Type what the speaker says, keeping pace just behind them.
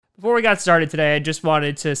Before we got started today, I just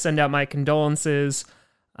wanted to send out my condolences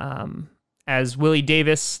as Willie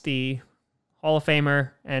Davis, the Hall of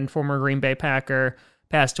Famer and former Green Bay Packer,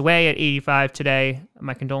 passed away at 85 today.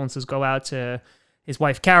 My condolences go out to his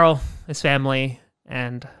wife, Carol, his family,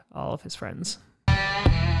 and all of his friends.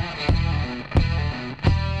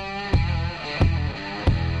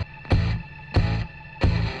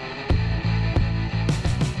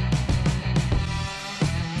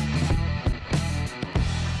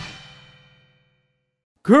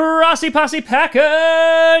 Grassy Posse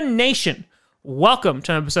Packer Nation. Welcome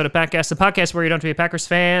to an episode of Packcast, the podcast where you don't have to be a Packers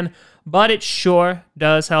fan, but it sure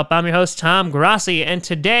does help. I'm your host, Tom Grassi, and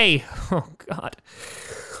today,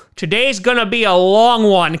 today's gonna be a long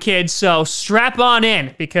one, kids, so strap on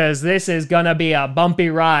in, because this is gonna be a bumpy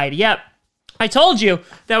ride. Yep, I told you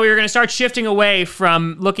that we were gonna start shifting away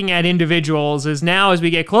from looking at individuals, as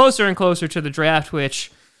we get closer and closer to the draft,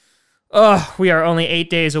 which, we are only 8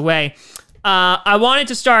 days away. I wanted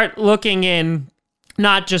to start looking in,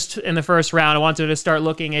 not just in the first round, I wanted to start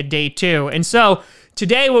looking at day 2. And so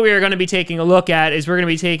today what we are going to be taking a look at is we're going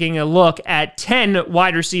to be taking a look at 10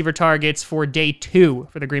 wide receiver targets for day 2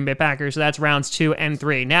 for the Green Bay Packers. So that's rounds 2 and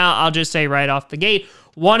 3. Now, I'll just say right off the gate,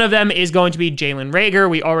 one of them is going to be Jalen Reagor.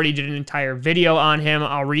 We already did an entire video on him.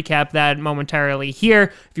 I'll recap that momentarily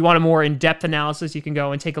here. If you want a more in-depth analysis, you can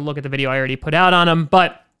go and take a look at the video I already put out on him.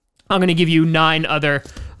 But I'm going to give you 9 other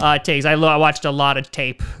takes. I watched a lot of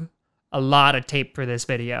tape for this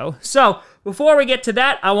video. So before we get to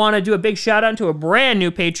that, I want to do a big shout out to a brand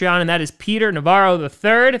new Patreon, and that is Peter Navarro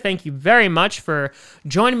III. Thank you very much for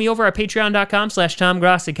joining me over at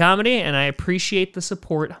patreon.com/TomGrassiComedy, and I appreciate the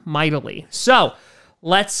support mightily. So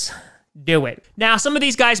let's do it. Now, some of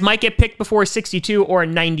these guys might get picked before 62 or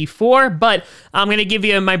 94, but I'm going to give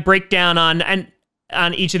you my breakdown on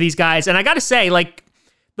each of these guys. And I got to say,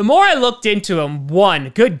 the more I looked into him,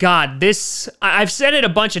 good God, I've said it a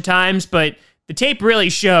bunch of times, but the tape really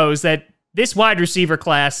shows that this wide receiver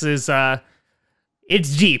class is,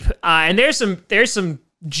 it's deep. And there's some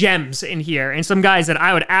gems in here and some guys that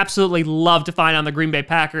I would absolutely love to find on the Green Bay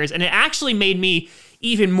Packers. And it actually made me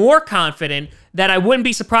even more confident that I wouldn't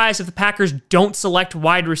be surprised if the Packers don't select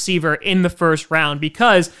wide receiver in the first round,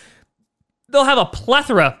 because they'll have a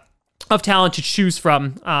plethora of talent to choose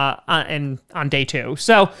from on day 2.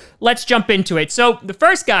 So let's jump into it. So the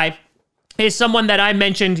first guy is someone that I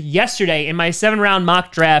mentioned yesterday in my 7-round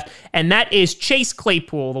mock draft, and that is Chase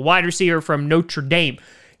Claypool, the wide receiver from Notre Dame.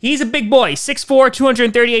 He's a big boy, 6'4",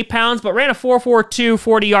 238 pounds, but ran a 4.42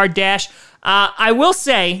 40-yard dash. I will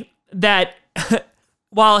say that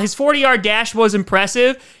while his 40-yard dash was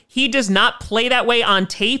impressive, he does not play that way on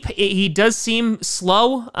tape. He does seem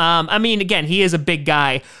slow. Again, he is a big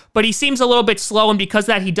guy, but he seems a little bit slow, and because of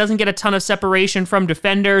that, he doesn't get a ton of separation from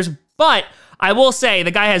defenders. But I will say,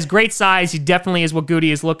 the guy has great size. He definitely is what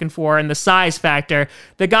Goody is looking for, and the size factor.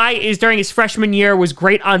 The guy during his freshman year, was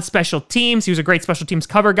great on special teams. He was a great special teams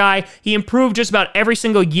cover guy. He improved just about every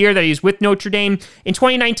single year that he was with Notre Dame. In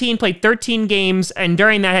 2019, played 13 games, and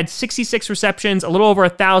during that had 66 receptions, a little over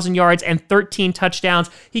 1,000 yards, and 13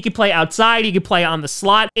 touchdowns. He could play outside. He could play on the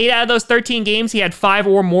slot. 8 out of those 13 games, he had 5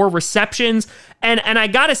 or more receptions. And I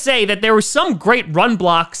gotta say that there were some great run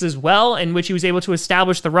blocks as well, in which he was able to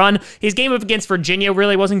establish the run. His game against Virginia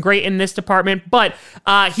really wasn't great in this department, but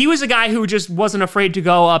he was a guy who just wasn't afraid to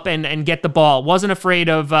go up and get the ball, wasn't afraid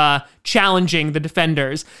of challenging the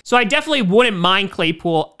defenders. So I definitely wouldn't mind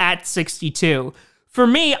Claypool at 62. For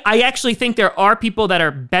me, I actually think there are people that are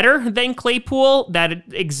better than Claypool that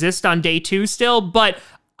exist on day 2 still, but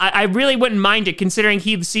I really wouldn't mind it, considering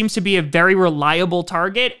he seems to be a very reliable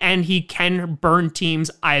target and he can burn teams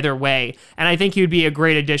either way. And I think he would be a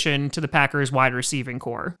great addition to the Packers wide receiving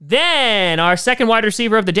core. Then our second wide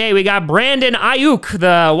receiver of the day, we got Brandon Aiyuk,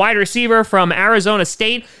 the wide receiver from Arizona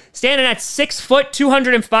State. Standing at 6 foot,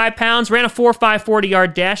 205 pounds, ran a 4.5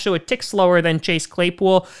 40-yard dash, so a tick slower than Chase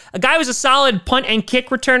Claypool. A guy who was a solid punt and kick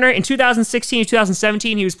returner. In 2016 and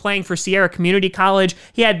 2017, he was playing for Sierra Community College.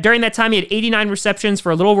 During that time, he had 89 receptions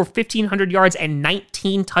for a little over 1,500 yards and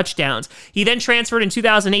 19 touchdowns. He then transferred in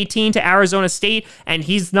 2018 to Arizona State, and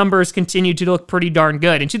his numbers continued to look pretty darn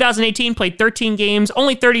good. In 2018, played 13 games,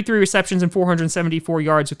 only 33 receptions and 474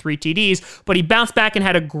 yards with 3 TDs, but he bounced back and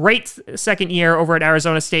had a great second year over at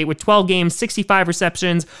Arizona State with 12 games, 65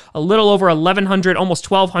 receptions, a little over 1,100, almost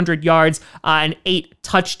 1,200 yards, and 8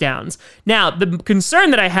 touchdowns. Now, the concern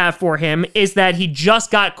that I have for him is that he just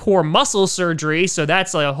got core muscle surgery, so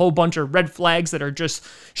that's a whole bunch of red flags that are just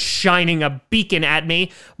shining a beacon at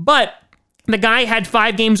me. But The guy had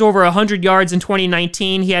 5 games over 100 yards in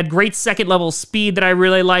 2019. He had great second-level speed that I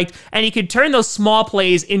really liked, and he could turn those small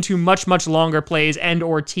plays into much, much longer plays and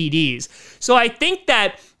or TDs. So I think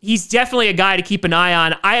that he's definitely a guy to keep an eye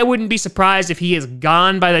on. I wouldn't be surprised if he is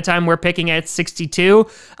gone by the time we're picking at 62,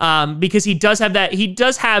 because he does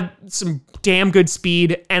have some damn good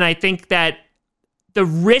speed, and I think that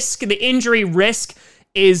the injury risk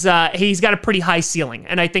is he's got a pretty high ceiling,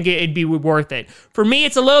 and I think it'd be worth it. For me,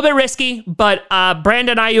 it's a little bit risky, but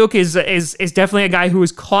Brandon Aiyuk is definitely a guy who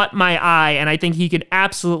has caught my eye, and I think he could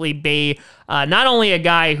absolutely be not only a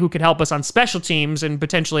guy who could help us on special teams and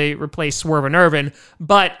potentially replace Swerve and Irvin,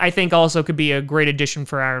 but I think also could be a great addition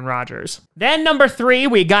for Aaron Rodgers. Then number 3,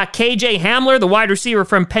 we got KJ Hamler, the wide receiver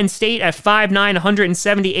from Penn State at 5'9",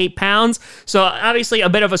 178 pounds. So obviously a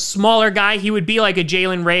bit of a smaller guy. He would be like a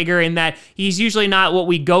Jalen Reagor in that he's usually not what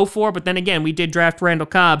we go for, but then again, we did draft Randall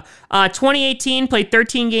Cobb. 2018, played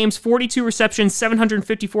 13 games, 42 receptions,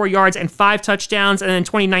 754 yards, and 5 touchdowns. And then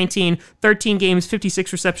 2019, 13 games,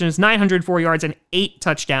 56 receptions, 904 yards, and 8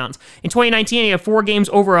 touchdowns. In 2019, he had 4 games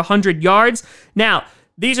over 100 yards. Now,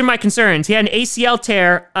 these are my concerns. He had an ACL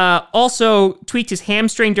tear, also tweaked his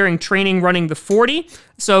hamstring during training running the 40.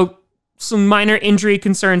 So some minor injury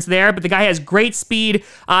concerns there, but the guy has great speed.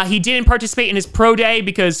 He didn't participate in his pro day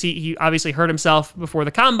because he obviously hurt himself before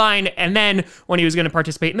the combine, and then when he was going to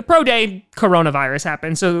participate in the pro day, coronavirus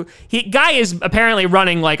happened. So guy is apparently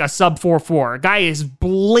running like a sub 4.4. Guy is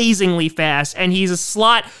blazingly fast, and he's a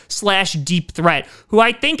slot/deep threat who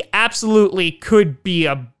I think absolutely could be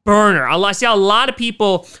a burner. I see a lot of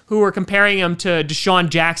people who are comparing him to Deshaun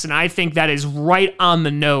Jackson. I think that is right on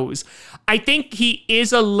the nose. I think he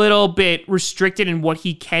is a little bit restricted in what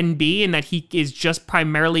he can be, and that he is just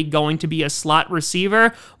primarily going to be a slot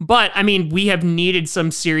receiver. But, I mean, we have needed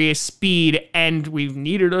some serious speed, and we've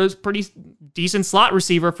needed a pretty decent slot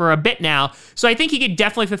receiver for a bit now. So I think he could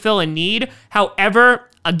definitely fulfill a need. However,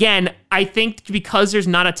 again, I think because there's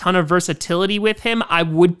not a ton of versatility with him, I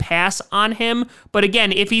would pass on him. But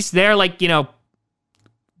again, if he's there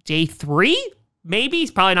day 3, maybe he's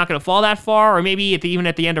probably not going to fall that far, or maybe even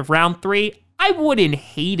at the end of round 3, I wouldn't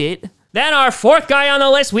hate it. Then our 4th guy on the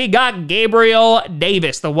list, we got Gabriel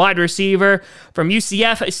Davis, the wide receiver from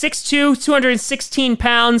UCF, 6'2", 216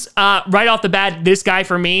 pounds. Right off the bat, this guy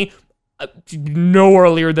for me, no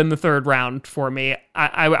earlier than the 3rd round for me.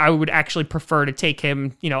 I would actually prefer to take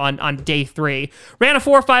him, on day 3. Ran a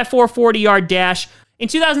 4.54 40-yard dash. In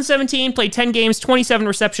 2017, played 10 games, 27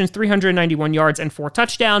 receptions, 391 yards, and 4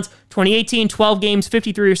 touchdowns. 2018, 12 games,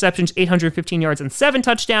 53 receptions, 815 yards, and 7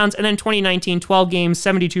 touchdowns. And then 2019, 12 games,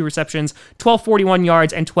 72 receptions, 1,241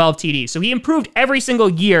 yards, and 12 TDs. So he improved every single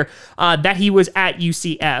year that he was at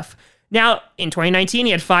UCF. Now, in 2019,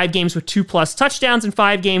 he had 5 games with 2+ touchdowns and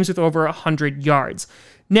 5 games with over 100 yards.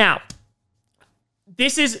 Now,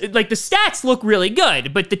 this is, the stats look really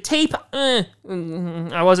good, but the tape, I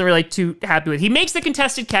wasn't really too happy with. He makes the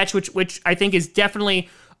contested catch, which I think is definitely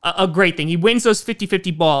a great thing. He wins those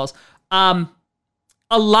 50-50 balls. A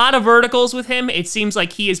lot of verticals with him. It seems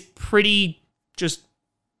like he is pretty just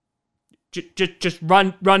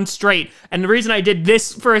run straight. And the reason I did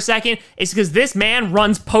this for a second is because this man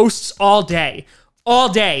runs posts all day. All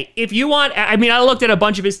day. If you want, I looked at a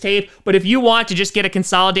bunch of his tape, but if you want to just get a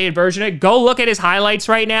consolidated version of it, go look at his highlights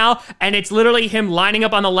right now, and it's literally him lining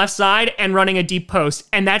up on the left side and running a deep post,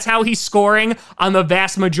 and that's how he's scoring on the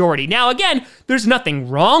vast majority. Now, again, there's nothing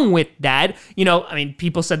wrong with that.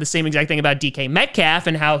 People said the same exact thing about DK Metcalf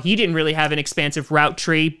and how he didn't really have an expansive route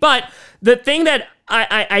tree, but the thing that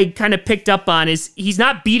I kind of picked up on is he's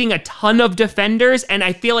not beating a ton of defenders, and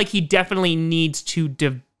I feel like he definitely needs to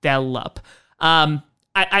develop.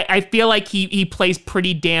 I feel like he plays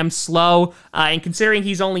pretty damn slow, and considering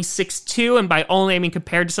he's only 6'2", and by only,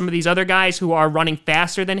 compared to some of these other guys who are running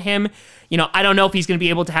faster than him, I don't know if he's going to be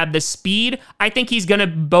able to have the speed. I think he's going to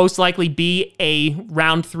most likely be a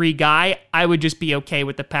round 3 guy. I would just be okay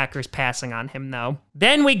with the Packers passing on him, though.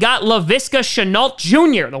 Then we got Laviska Shenault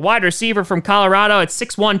Jr., the wide receiver from Colorado at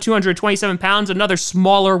 6'1", 227 pounds, another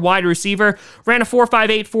smaller wide receiver. Ran a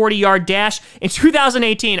 4.58 40-yard dash. In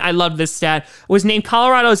 2018, I love this stat, was named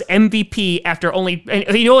Colorado's MVP after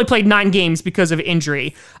he only played 9 games because of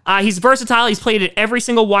injury. He's versatile. He's played at every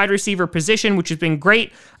single wide receiver position, which has been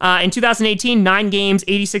great. In 2018, 9 games,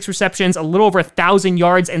 86 receptions, a little over 1,000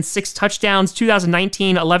 yards, and 6 touchdowns.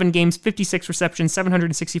 2019, 11 games, 56 receptions,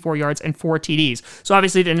 764 yards, and 4 TDs. So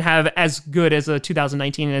obviously didn't have as good as a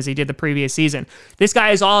 2019 as he did the previous season. This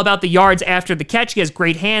guy is all about the yards after the catch. He has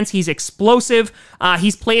great hands. He's explosive.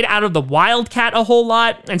 He's played out of the Wildcat a whole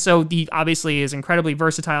lot, and so he obviously is incredibly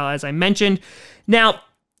versatile, as I mentioned. Now,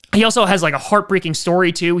 He also has like a heartbreaking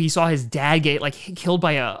story too. He saw his dad get like killed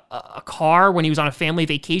by a car when he was on a family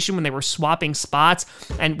vacation when they were swapping spots,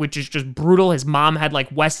 and which is just brutal. His mom had like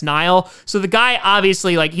West Nile. So the guy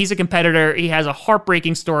obviously, like, he's a competitor. He has a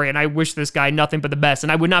heartbreaking story, and I wish this guy nothing but the best.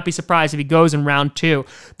 And I would not be surprised if he goes in round 2.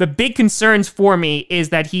 The big concerns for me is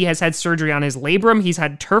that he has had surgery on his labrum. He's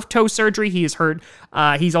had turf toe surgery. He is hurt.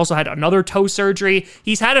 He's also had another toe surgery.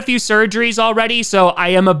 He's had a few surgeries already, so I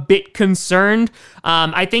am a bit concerned.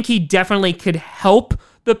 I think he definitely could help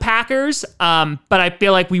the Packers, but I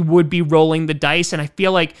feel like we would be rolling the dice, and I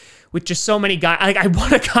feel like with just so many guys, I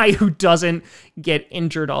want a guy who doesn't get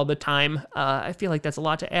injured all the time. I feel like that's a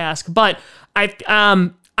lot to ask, but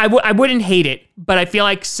I wouldn't hate it, but I feel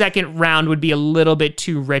like second round would be a little bit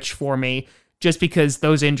too rich for me, just because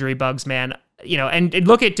those injury bugs, man. You know, and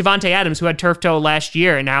look at Devontae Adams, who had turf toe last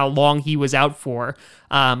year, and how long he was out for.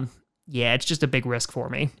 Yeah, it's just a big risk for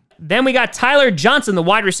me. Then we got Tyler Johnson, the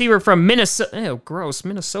wide receiver from Minnesota. Oh, gross,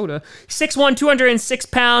 Minnesota. 6'1", 206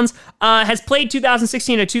 pounds. Has played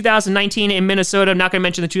 2016 to 2019 in Minnesota. I'm not going to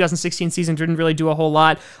mention the 2016 season. Didn't really do a whole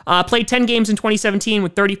lot. Played 10 games in 2017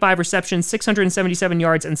 with 35 receptions, 677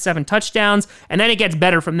 yards, and 7 touchdowns. And then it gets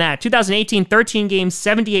better from that. 2018, 13 games,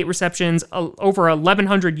 78 receptions, over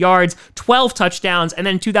 1,100 yards, 12 touchdowns. And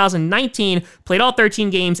then 2019, played all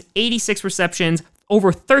 13 games, 86 receptions, over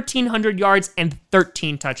 1,300 yards and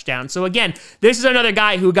 13 touchdowns. So again, this is another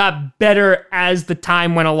guy who got better as the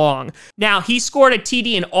time went along. Now, he scored a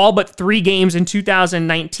TD in all but 3 games in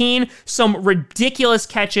 2019. Some ridiculous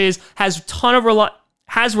catches, has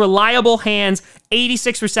reliable hands,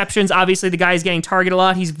 86 receptions. Obviously, the guy is getting targeted a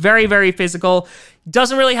lot. He's very, very physical.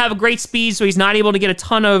 Doesn't really have a great speed, so he's not able to get a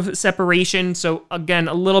ton of separation. So again,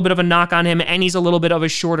 a little bit of a knock on him, and he's a little bit of a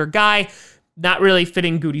shorter guy. Not really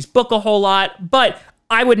fitting Goody's book a whole lot, but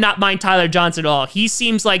I would not mind Tyler Johnson at all. He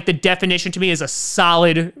seems like the definition to me is a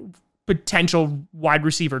solid potential wide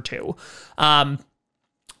receiver too. And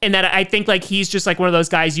that I think like he's just like one of those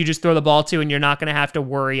guys you just throw the ball to and you're not going to have to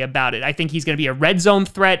worry about it. I think he's going to be a red zone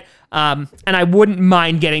threat. And I wouldn't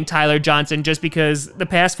mind getting Tyler Johnson just because the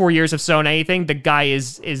past 4 years have shown anything. The guy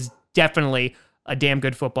is definitely a damn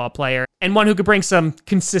good football player, and one who could bring some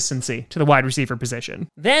consistency to the wide receiver position.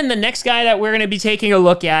 Then the next guy that we're going to be taking a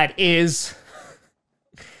look at is...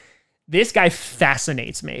 This guy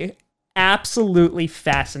fascinates me. Absolutely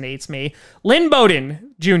fascinates me. Lynn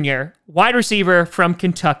Bowden Jr., wide receiver from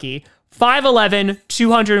Kentucky, 5'11",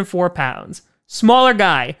 204 pounds. Smaller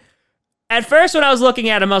guy. At first, when I was looking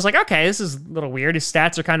at him, I was like, okay, this is a little weird. His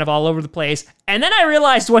stats are kind of all over the place. And then I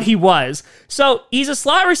realized what he was. So he's a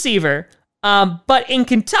slot receiver, but in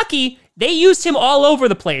Kentucky, they used him all over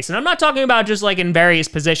the place. And I'm not talking about just like in various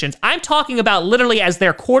positions. I'm talking about literally as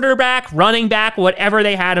their quarterback, running back, whatever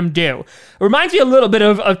they had him do. It reminds me a little bit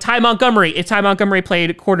of Ty Montgomery, if Ty Montgomery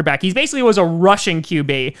played quarterback. He basically was a rushing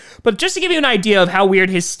QB. But just to give you an idea of how weird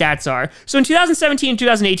his stats are. So in 2017 and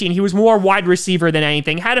 2018, he was more wide receiver than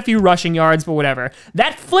anything. Had a few rushing yards, but whatever.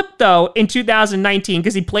 That flipped, though, in 2019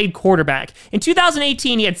 because he played quarterback. In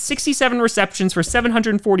 2018, he had 67 receptions for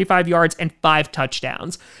 745 yards and 5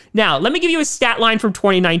 touchdowns. Now, let me give you a stat line from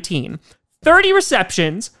 2019. 30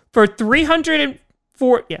 receptions for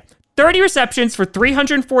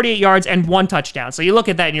 348 yards and 1 touchdown. So you look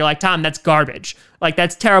at that and you're like, Tom, that's garbage. Like,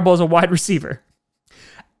 that's terrible as a wide receiver.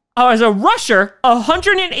 As a rusher,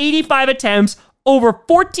 185 attempts, over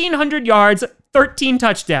 1,400 yards, 13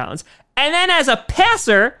 touchdowns. And then as a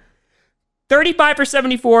passer, 35 for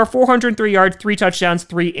 74, 403 yards, 3 touchdowns,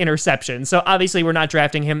 3 interceptions. So obviously we're not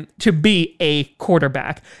drafting him to be a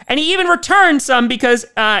quarterback. And he even returned some because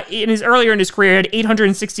earlier in his career, he had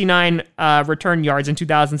 869 return yards in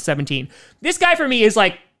 2017. This guy for me is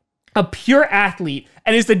like a pure athlete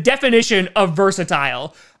and is the definition of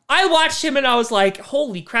versatile. I watched him and I was like,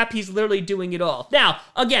 holy crap, he's literally doing it all. Now,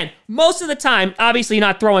 again, most of the time, obviously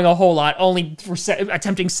not throwing a whole lot, only for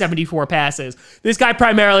attempting 74 passes. This guy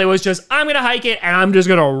primarily was just, I'm going to hike it and I'm just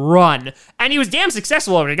going to run. And he was damn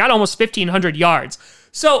successful over it. He got almost 1,500 yards.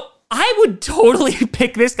 So I would totally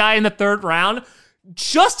pick this guy in the 3rd round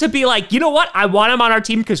just to be like, you know what? I want him on our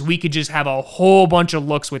team because we could just have a whole bunch of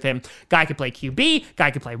looks with him. Guy could play QB,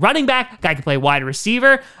 guy could play running back, guy could play wide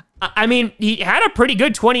receiver. I mean, he had a pretty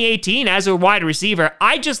good 2018 as a wide receiver.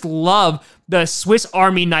 I just love the Swiss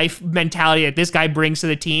Army knife mentality that this guy brings to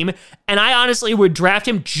the team. And I honestly would draft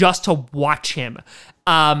him just to watch him.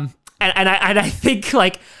 And I think,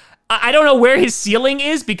 like, I don't know where his ceiling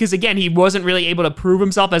is because, again, he wasn't really able to prove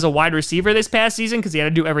himself as a wide receiver this past season because he had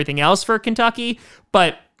to do everything else for Kentucky.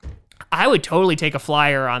 But I would totally take a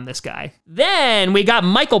flyer on this guy. Then we got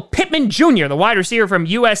Michael Pittman Jr., the wide receiver from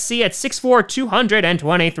USC at 6'4",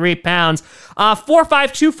 223 pounds. 4'5",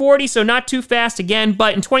 240, so not too fast again,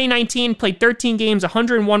 but in 2019, played 13 games,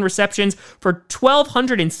 101 receptions for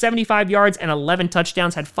 1,275 yards and 11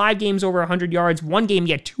 touchdowns, had 5 games over 100 yards, 1 game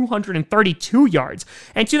he had 232 yards.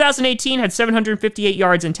 And 2018 had 758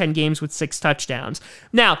 yards in 10 games with 6 touchdowns.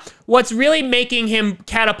 Now, what's really making him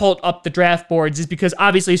catapult up the draft boards is because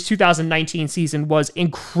obviously his 2019 season was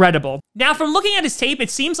incredible. Now, from looking at his tape,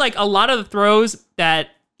 it seems like a lot of the throws that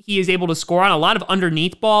he is able to score on, a lot of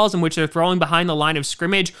underneath balls in which they're throwing behind the line of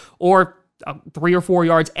scrimmage or 3 or 4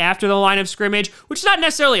 yards after the line of scrimmage, which is not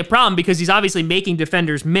necessarily a problem because he's obviously making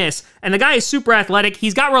defenders miss. And the guy is super athletic.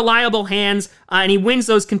 He's got reliable hands, and he wins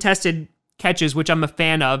those contested catches, which I'm a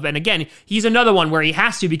fan of. And again, he's another one where he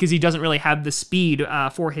has to because he doesn't really have the speed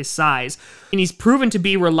for his size. And he's proven to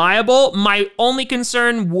be reliable. My only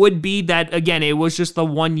concern would be that, again, it was just the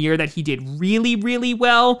 1 year that he did really, really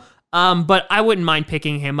well. But I wouldn't mind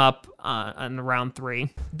picking him up in round 3.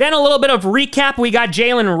 Then a little bit of recap. We got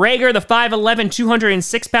Jalen Reagor, the 5'11",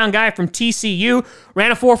 206-pound guy from TCU.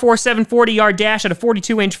 Ran a 4.47 40-yard dash at a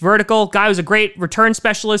 42-inch vertical. Guy was a great return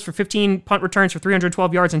specialist for 15 punt returns for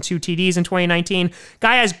 312 yards and 2 TDs in 2019.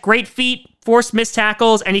 Guy has great feet, forced missed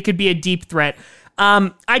tackles, and he could be a deep threat.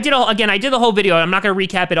 I did the whole video. I'm not going to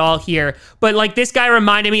recap it all here, but like this guy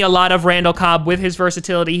reminded me a lot of Randall Cobb with his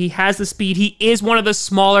versatility. He has the speed. He is one of the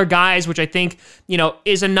smaller guys, which I think,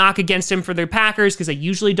 is a knock against him for the Packers because they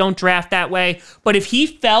usually don't draft that way. But if he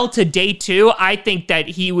fell to day 2, I think that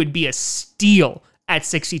he would be a steal at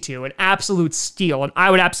 62, an absolute steal. And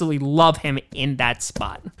I would absolutely love him in that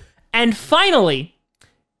spot. And finally,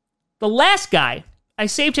 the last guy, I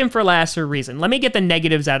saved him for last for a reason. Let me get the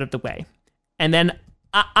negatives out of the way. And then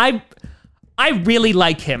I really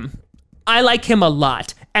like him. I like him a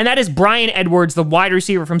lot. And that is Bryan Edwards, the wide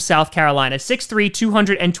receiver from South Carolina, 6'3",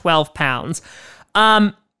 212 pounds.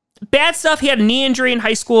 Bad stuff. He had a knee injury in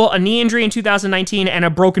high school, a knee injury in 2019, and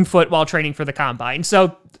a broken foot while training for the combine. So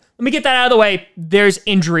let me get that out of the way. There's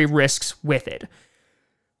injury risks with it.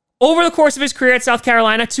 Over the course of his career at South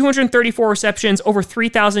Carolina, 234 receptions, over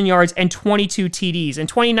 3,000 yards, and 22 TDs. In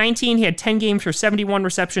 2019, he had 10 games for 71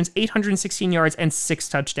 receptions, 816 yards, and 6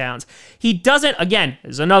 touchdowns. He doesn't, again,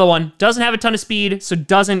 there's another one, doesn't have a ton of speed, so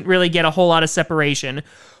doesn't really get a whole lot of separation.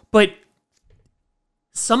 But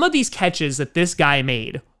some of these catches that this guy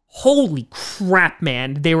made, holy crap,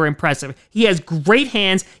 man, they were impressive. He has great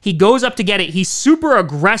hands. He goes up to get it. He's super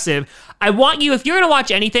aggressive. I want you, if you're going to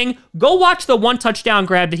watch anything, go watch the 1 touchdown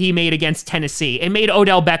grab that he made against Tennessee. It made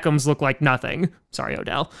Odell Beckham's look like nothing. Sorry,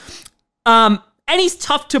 Odell. And he's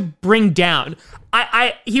tough to bring down.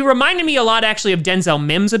 He reminded me a lot, actually, of Denzel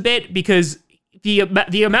Mims a bit because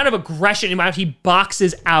the amount of aggression, the amount he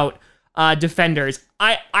boxes out defenders.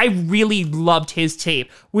 I really loved his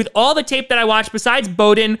tape. With all the tape that I watched, besides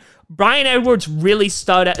Bowden, Bryan Edwards really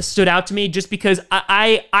stood out to me just because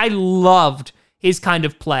I loved his kind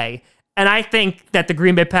of play. And I think that the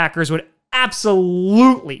Green Bay Packers would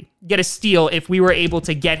absolutely get a steal if we were able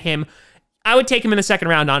to get him. I would take him in the 2nd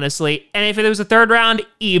round, honestly. And if it was a 3rd round,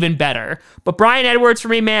 even better. But Bryan Edwards, for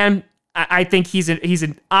me, man, I think he's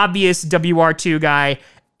an obvious WR2 guy.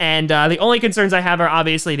 And the only concerns I have are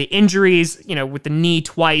obviously the injuries, with the knee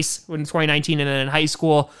twice in 2019 and then in high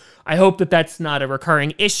school. I hope that that's not a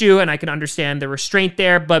recurring issue, and I can understand the restraint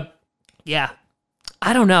there. But, yeah,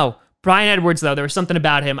 I don't know. Bryan Edwards, though, there was something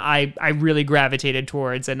about him I really gravitated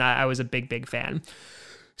towards, and I was a big, big fan.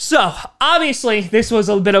 So, obviously, this was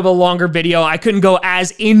a bit of a longer video. I couldn't go as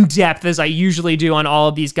in-depth as I usually do on all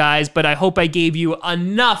of these guys, but I hope I gave you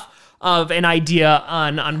enough of an idea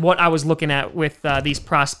on what I was looking at with these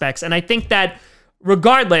prospects. And I think that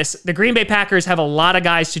regardless, the Green Bay Packers have a lot of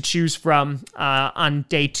guys to choose from on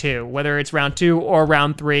day 2, whether it's round 2 or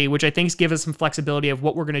round 3, which I think gives us some flexibility of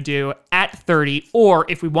what we're going to do at 30. Or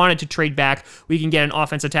if we wanted to trade back, we can get an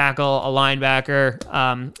offensive tackle, a linebacker,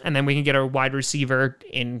 and then we can get a wide receiver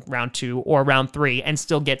in round 2 or round 3 and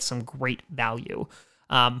still get some great value.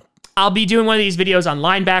 I'll be doing one of these videos on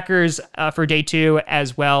linebackers for day 2,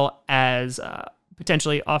 as well as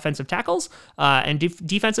potentially offensive tackles and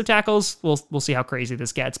defensive tackles. We'll see how crazy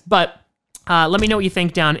this gets. But let me know what you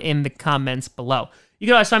think down in the comments below. You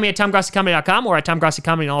can always find me at TomGrossiComedy.com or at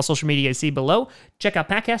TomGrossiComedy on all social media you see below. Check out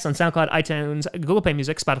podcasts on SoundCloud, iTunes, Google Play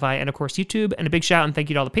Music, Spotify, and of course YouTube. And a big shout and thank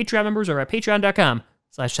you to all the Patreon members over at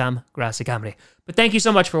patreon.com/TomGrossiComedy. But thank you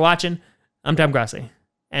so much for watching. I'm Tom Grossi.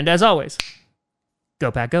 And as always,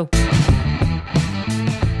 go Pack Go.